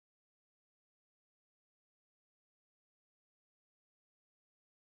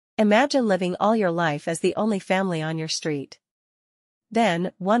Imagine living all your life as the only family on your street.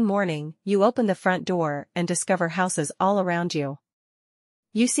 Then, one morning, you open the front door and discover houses all around you.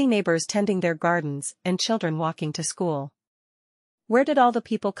 You see neighbors tending their gardens and children walking to school. Where did all the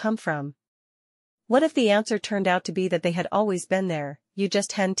people come from? What if the answer turned out to be that they had always been there, you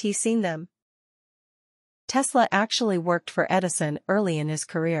just hadn't seen them? Tesla actually worked for Edison early in his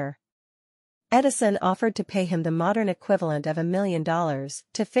career. Edison offered to pay him the modern equivalent of $1 million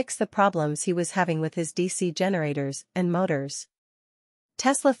to fix the problems he was having with his DC generators and motors.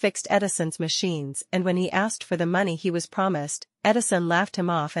 Tesla fixed Edison's machines, and when he asked for the money he was promised, Edison laughed him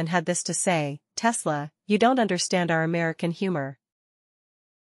off and had this to say, "Tesla, you don't understand our American humor."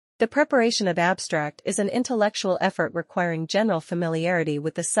 The preparation of abstract is an intellectual effort requiring general familiarity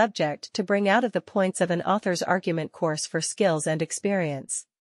with the subject to bring out of the points of an author's argument course for skills and experience.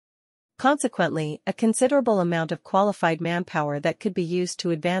 Consequently, a considerable amount of qualified manpower that could be used to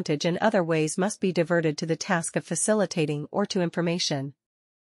advantage in other ways must be diverted to the task of facilitating or to information.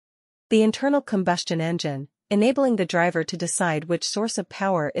 The internal combustion engine, enabling the driver to decide which source of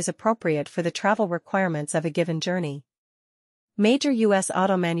power is appropriate for the travel requirements of a given journey. Major U.S.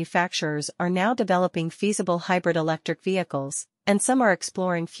 auto manufacturers are now developing feasible hybrid electric vehicles, and some are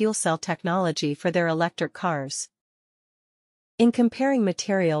exploring fuel cell technology for their electric cars. In comparing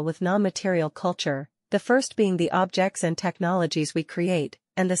material with non-material culture, the first being the objects and technologies we create,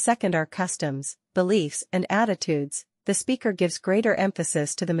 and the second our customs, beliefs and attitudes, the speaker gives greater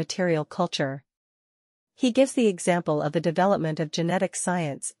emphasis to the material culture. He gives the example of the development of genetic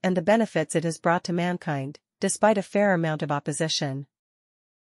science and the benefits it has brought to mankind, despite a fair amount of opposition.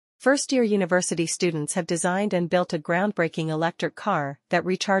 First-year university students have designed and built a groundbreaking electric car that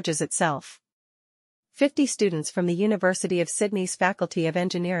recharges itself. 50 students from the University of Sydney's Faculty of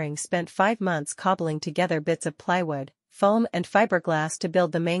Engineering spent 5 months cobbling together bits of plywood, foam and fiberglass to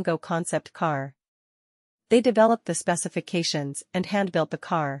build the Mango concept car. They developed the specifications and hand-built the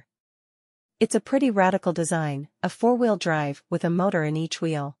car. It's a pretty radical design, a 4-wheel drive with a motor in each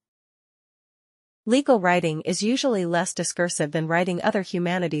wheel. Legal writing is usually less discursive than writing other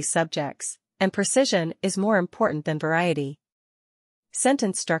humanities subjects, and precision is more important than variety.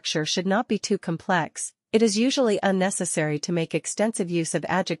 Sentence structure should not be too complex, it is usually unnecessary to make extensive use of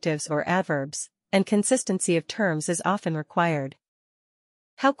adjectives or adverbs, and consistency of terms is often required.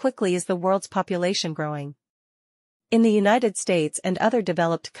 How quickly is the world's population growing? In the United States and other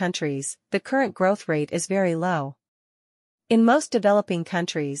developed countries, the current growth rate is very low. In most developing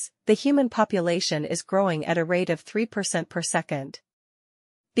countries, the human population is growing at a rate of 3% per second.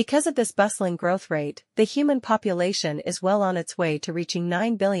 Because of this bustling growth rate, the human population is well on its way to reaching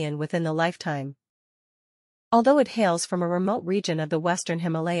 9 billion within the lifetime. Although it hails from a remote region of the western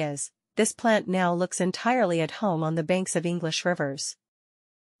Himalayas, this plant now looks entirely at home on the banks of English rivers.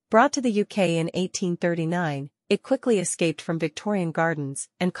 Brought to the UK in 1839, it quickly escaped from Victorian gardens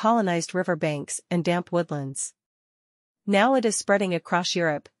and colonized river banks and damp woodlands. Now it is spreading across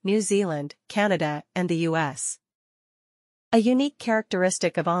Europe, New Zealand, Canada, and the US. A unique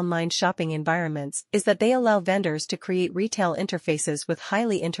characteristic of online shopping environments is that they allow vendors to create retail interfaces with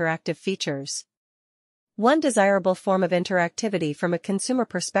highly interactive features. One desirable form of interactivity from a consumer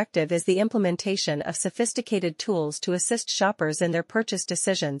perspective is the implementation of sophisticated tools to assist shoppers in their purchase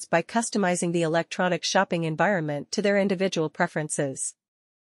decisions by customizing the electronic shopping environment to their individual preferences.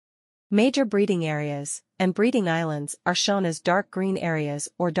 Major breeding areas and breeding islands are shown as dark green areas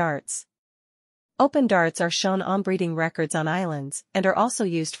or darts. Open darts are shown on breeding records on islands and are also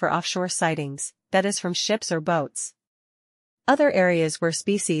used for offshore sightings, that is from ships or boats. Other areas where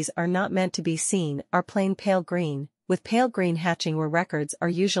species are not meant to be seen are plain pale green, with pale green hatching where records are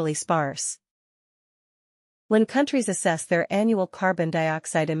usually sparse. When countries assess their annual carbon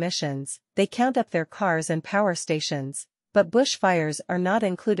dioxide emissions, they count up their cars and power stations, but bushfires are not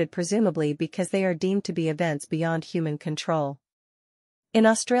included presumably because they are deemed to be events beyond human control. In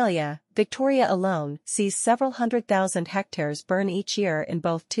Australia, Victoria alone sees several 100,000 hectares burn each year in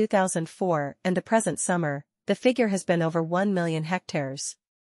both 2004 and the present summer. The figure has been over 1 million hectares.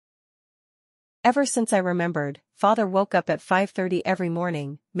 Ever since I remembered, Father woke up at 5:30 every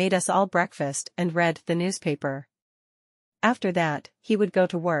morning, made us all breakfast and read the newspaper. After that, he would go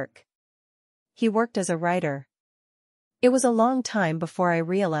to work. He worked as a writer. It was a long time before I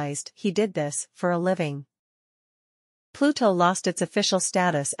realized he did this for a living. Pluto lost its official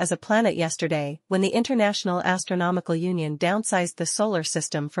status as a planet yesterday when the International Astronomical Union downsized the solar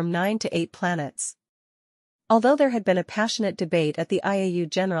system from 9 to 8 planets. Although there had been a passionate debate at the IAU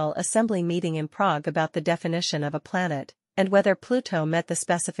General Assembly meeting in Prague about the definition of a planet, and whether Pluto met the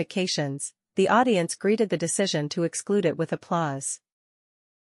specifications, the audience greeted the decision to exclude it with applause.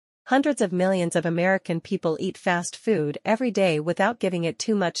 Hundreds of millions of American people eat fast food every day without giving it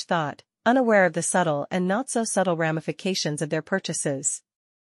too much thought, unaware of the subtle and not-so-subtle ramifications of their purchases.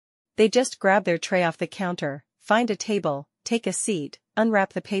 They just grab their tray off the counter, find a table, take a seat,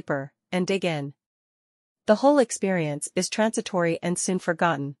 unwrap the paper, and dig in. The whole experience is transitory and soon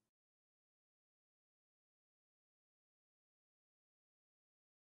forgotten,